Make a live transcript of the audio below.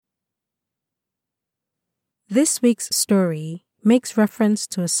This week's story makes reference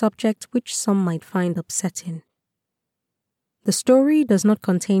to a subject which some might find upsetting. The story does not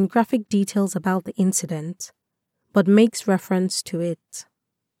contain graphic details about the incident, but makes reference to it.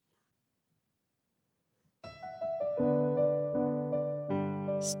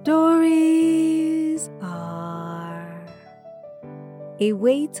 Stories are a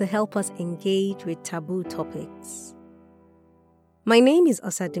way to help us engage with taboo topics. My name is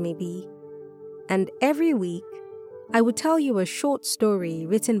Osadumebi, and every week I will tell you a short story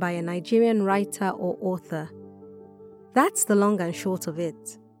written by a Nigerian writer or author. That's the long and short of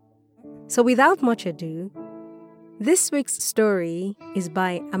it. So without much ado, this week's story is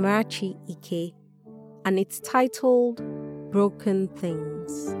by Amarachi Ike, and it's titled Broken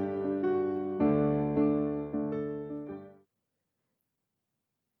Things.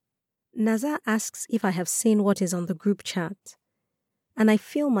 Naza asks if I have seen what is on the group chat, and I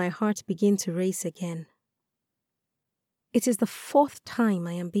feel my heart begin to race again. It is the 4th time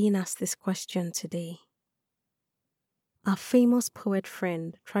I am being asked this question today. Our famous poet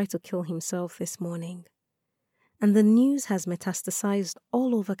friend tried to kill himself this morning, and the news has metastasized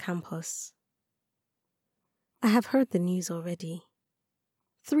all over campus. I have heard the news already,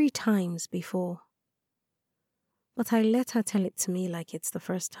 3 times before, but I let her tell it to me like it's the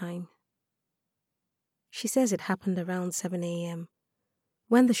first time. She says it happened around 7 a.m.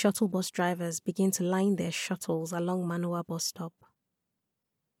 when the shuttle bus drivers begin to line their shuttles along Manoa bus stop.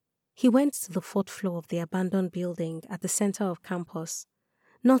 He went to the 4th floor of the abandoned building at the center of campus,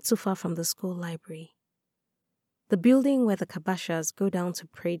 not too far from the school library. The building where the Kabashas go down to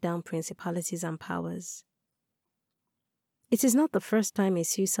pray down principalities and powers. It is not the first time a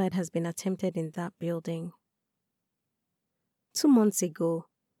suicide has been attempted in that building. 2 months ago,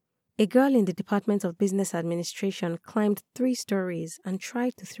 a girl in the Department of Business Administration climbed 3 stories and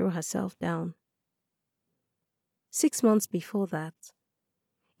tried to throw herself down. 6 months before that,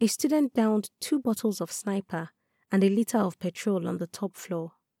 a student downed 2 bottles of Sniper and a liter of petrol on the top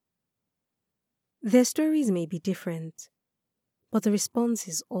floor. Their stories may be different, but the response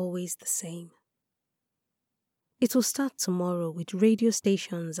is always the same. It will start tomorrow with radio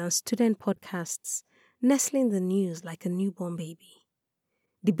stations and student podcasts nestling the news like a newborn baby,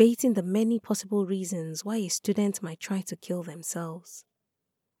 debating the many possible reasons why a student might try to kill themselves.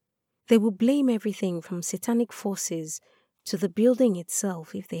 They will blame everything from satanic forces to the building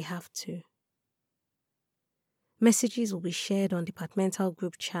itself if they have to. Messages will be shared on departmental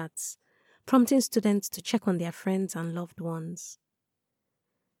group chats, prompting students to check on their friends and loved ones.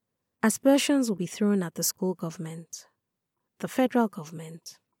 Aspersions will be thrown at the school government, the federal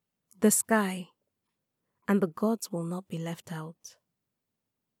government, the sky, and the gods will not be left out.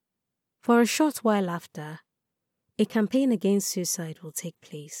 For a short while after, a campaign against suicide will take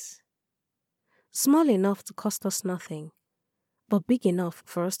place. Small enough to cost us nothing, but big enough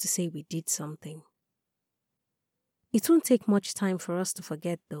for us to say we did something. It won't take much time for us to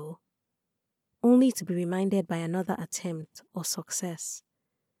forget though, only to be reminded by another attempt or success,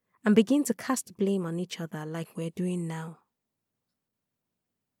 and begin to cast blame on each other like we're doing now.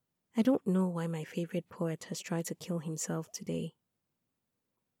 I don't know why my favorite poet has tried to kill himself today.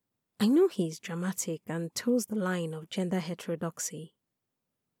 I know he's dramatic and toes the line of gender heterodoxy.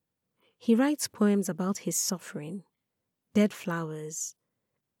 He writes poems about his suffering, dead flowers,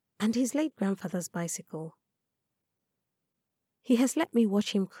 and his late grandfather's bicycle. He has let me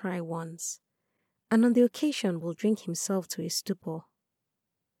watch him cry once, and on the occasion will drink himself to a stupor.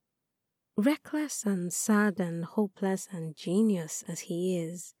 Reckless and sad and hopeless and genius as he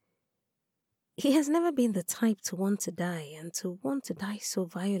is, he has never been the type to want to die and to want to die so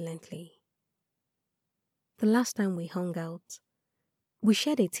violently. The last time we hung out, we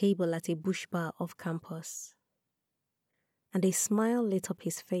shared a table at a bush bar off campus, and a smile lit up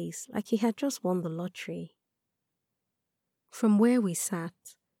his face like he had just won the lottery. From where we sat,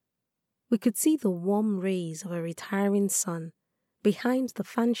 we could see the warm rays of a retiring sun behind the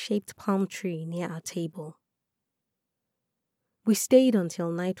fan-shaped palm tree near our table. We stayed until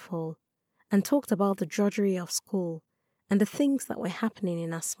nightfall and talked about the drudgery of school and the things that were happening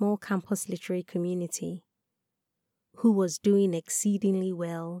in our small campus literary community. Who was doing exceedingly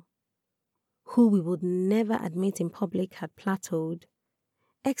well, who we would never admit in public had plateaued,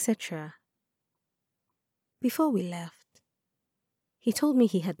 etc. Before we left, he told me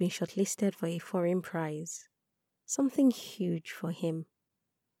he had been shortlisted for a foreign prize, something huge for him,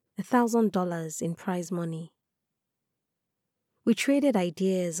 $1,000 in prize money. We traded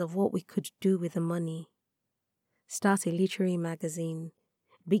ideas of what we could do with the money. Start a literary magazine,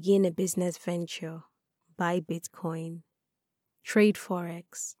 begin a business venture, buy Bitcoin, trade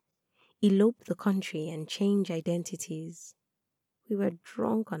Forex, elope the country and change identities. We were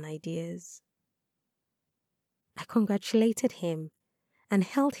drunk on ideas. I congratulated him and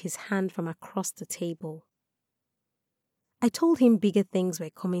held his hand from across the table. I told him bigger things were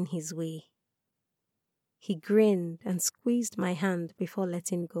coming his way. He grinned and squeezed my hand before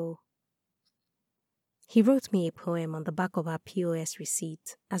letting go. He wrote me a poem on the back of our POS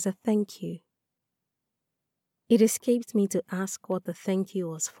receipt as a thank you. It escaped me to ask what the thank you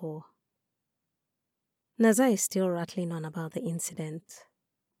was for. Naza is still rattling on about the incident.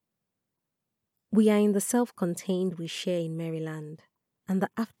 We are in the self-contained we share in Maryland, and the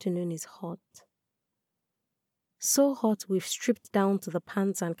afternoon is hot. So hot we've stripped down to the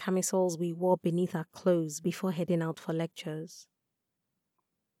pants and camisoles we wore beneath our clothes before heading out for lectures.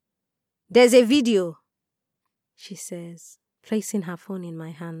 "There's a video," she says, placing her phone in my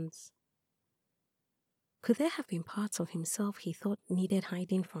hands. Could there have been parts of himself he thought needed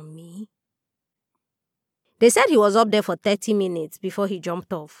hiding from me? "They said he was up there for 30 minutes before he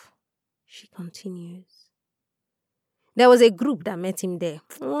jumped off," she continues. "There was a group that met him there.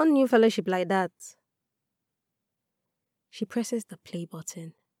 One new fellowship like that." She presses the play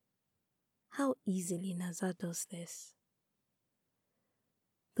button. How easily Naza does this.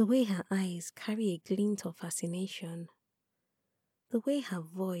 The way her eyes carry a glint of fascination. The way her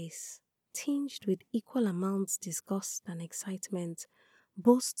voice, tinged with equal amounts disgust and excitement,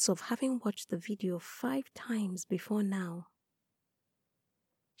 boasts of having watched the video 5 times before now.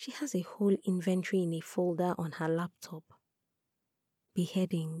 She has a whole inventory in a folder on her laptop.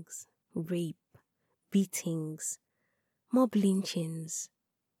 Beheadings, rape, beatings, mob lynchings.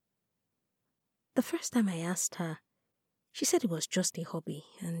 The first time I asked her, she said it was just a hobby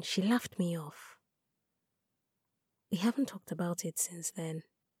and she laughed me off. We haven't talked about it since then.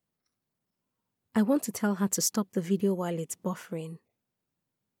 I want to tell her to stop the video while it's buffering,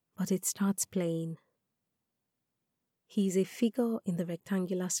 but it starts playing. He is a figure in the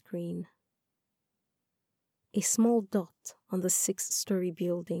rectangular screen. A small dot on the 6-story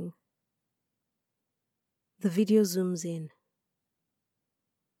building. The video zooms in.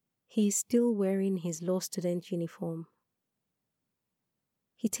 He is still wearing his law student uniform.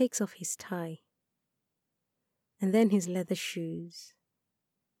 He takes off his tie, and then his leather shoes.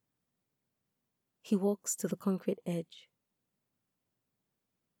 He walks to the concrete edge.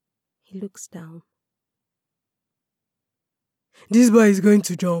 He looks down. "This boy is going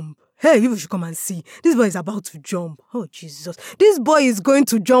to jump. Hey, you should come and see. This boy is about to jump. Oh, Jesus. This boy is going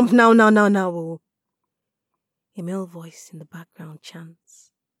to jump now. Oh." A male voice in the background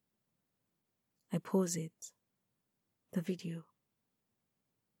chants. I pause it. The video.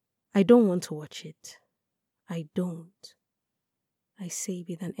 I don't want to watch it. I don't. I say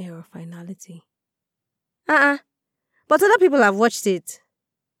with an air of finality. But other people have watched it.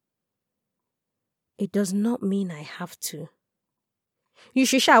 It does not mean I have to. You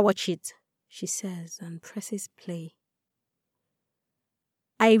should watch it, she says and presses play.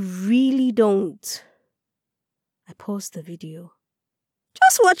 I really don't. I pause the video.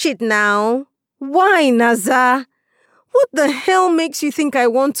 Just watch it now. Why, Naza? What the hell makes you think I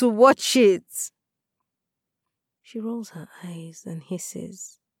want to watch it? She rolls her eyes and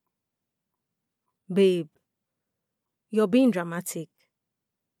hisses. Babe, you're being dramatic.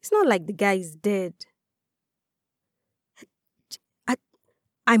 It's not like the guy is dead.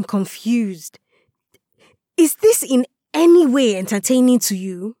 I'm confused. Is this in any way entertaining to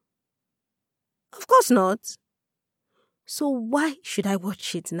you? Of course not. So why should I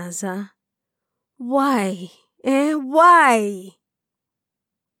watch it, Naza? Why? Why?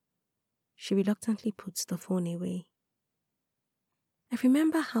 She reluctantly puts the phone away. I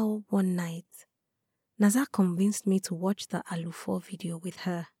remember how one night, Naza convinced me to watch the Alufo video with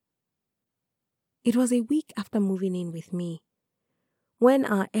her. It was a week after moving in with me, when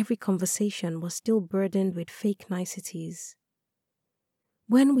our every conversation was still burdened with fake niceties,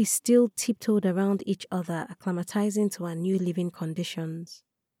 when we still tiptoed around each other acclimatizing to our new living conditions.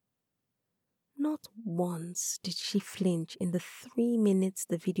 Not once did she flinch in the 3 minutes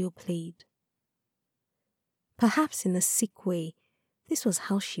the video played. Perhaps in a sick way, this was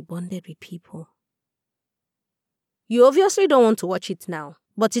how she bonded with people. You obviously don't want to watch it now,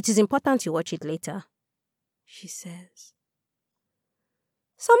 but it is important you watch it later, she says.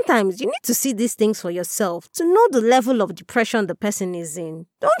 Sometimes you need to see these things for yourself to know the level of depression the person is in,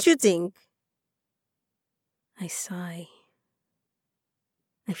 don't you think? I sigh.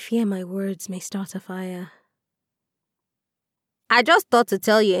 I fear my words may start a fire. I just thought to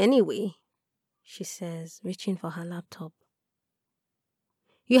tell you anyway, she says, reaching for her laptop.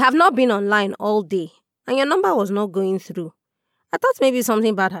 You have not been online all day, and your number was not going through. I thought maybe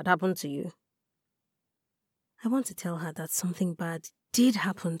something bad had happened to you. I want to tell her that something bad did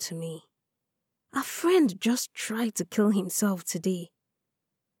happen to me. A friend just tried to kill himself today.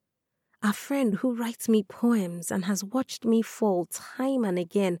 A friend who writes me poems and has watched me fall time and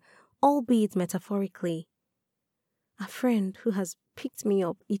again, albeit metaphorically. A friend who has picked me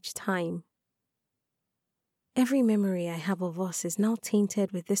up each time. Every memory I have of us is now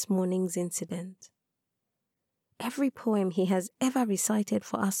tainted with this morning's incident. Every poem he has ever recited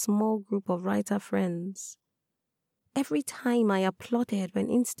for our small group of writer friends. Every time I applauded when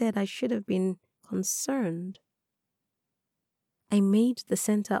instead I should have been concerned. I made the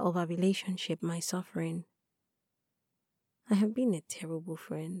center of our relationship my suffering. I have been a terrible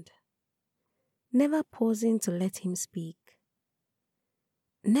friend, never pausing to let him speak,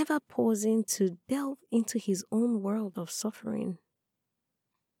 never pausing to delve into his own world of suffering.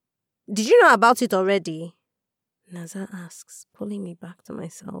 Did you know about it already? Naza asks, pulling me back to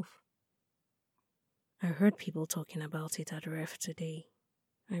myself. I heard people talking about it at Ref today.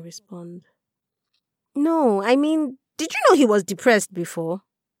 I respond. No, I mean, did you know he was depressed before?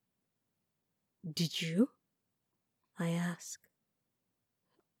 Did you? I ask.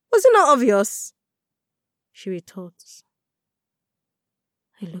 Was it not obvious? She retorts.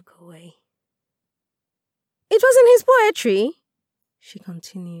 I look away. It was in his poetry, she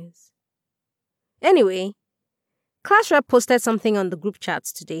continues. Anyway, class rep posted something on the group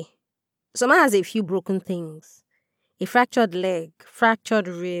chats today. Soma has a few broken things. A fractured leg, fractured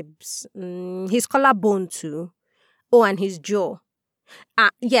ribs, his collarbone too. Oh, and his jaw.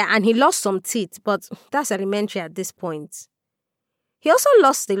 And he lost some teeth, but that's elementary at this point. He also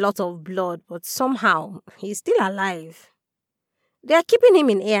lost a lot of blood, but somehow he's still alive. They are keeping him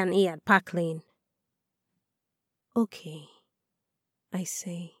in A&E at Park Lane. Okay, I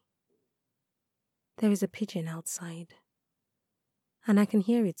say. There is a pigeon outside, and I can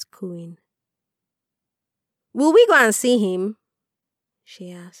hear it cooing. Will we go and see him?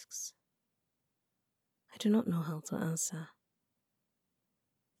 She asks. I do not know how to answer.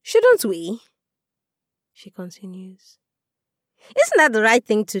 Shouldn't we? She continues. Isn't that the right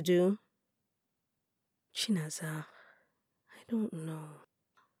thing to do? Chinaza, I don't know.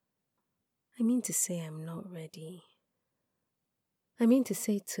 I mean to say I'm not ready. I mean to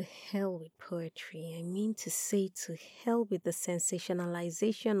say to hell with poetry. I mean to say to hell with the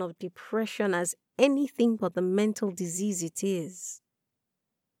sensationalization of depression as anything but the mental disease it is.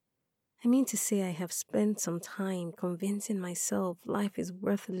 I mean to say I have spent some time convincing myself life is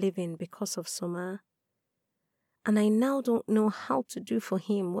worth living because of Soma, and I now don't know how to do for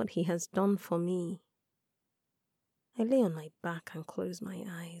him what he has done for me. I lay on my back and close my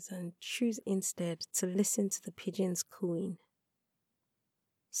eyes and choose instead to listen to the pigeons cooing.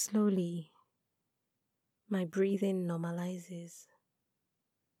 Slowly, my breathing normalizes.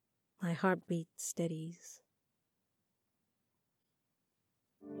 My heartbeat steadies.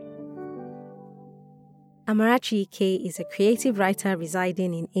 Amarachi Ike is a creative writer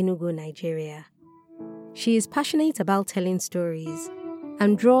residing in Enugu, Nigeria. She is passionate about telling stories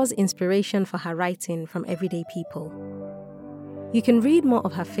and draws inspiration for her writing from everyday people. You can read more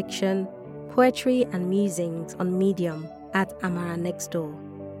of her fiction, poetry, and musings on Medium at Amara Next Door.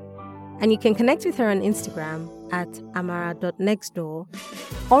 And you can connect with her on Instagram at amara.nextdoor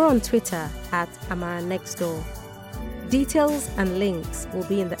or on Twitter at amaranextdoor. Details and links will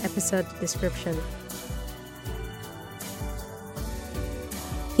be in the episode description.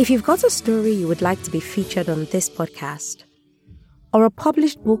 If you've got a story you would like to be featured on this podcast, or a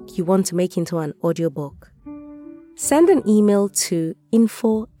published book you want to make into an audiobook, send an email to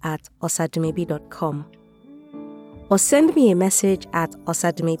info@osadumebi.com or send me a message at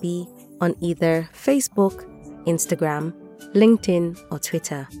Osadumebi on either Facebook, Instagram, LinkedIn, or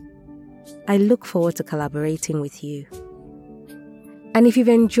Twitter. I look forward to collaborating with you. And if you've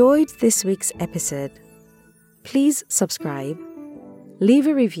enjoyed this week's episode, please subscribe, leave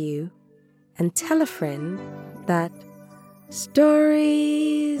a review, and tell a friend that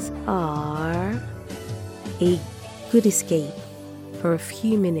stories are a good escape for a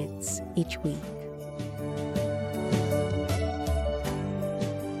few minutes each week.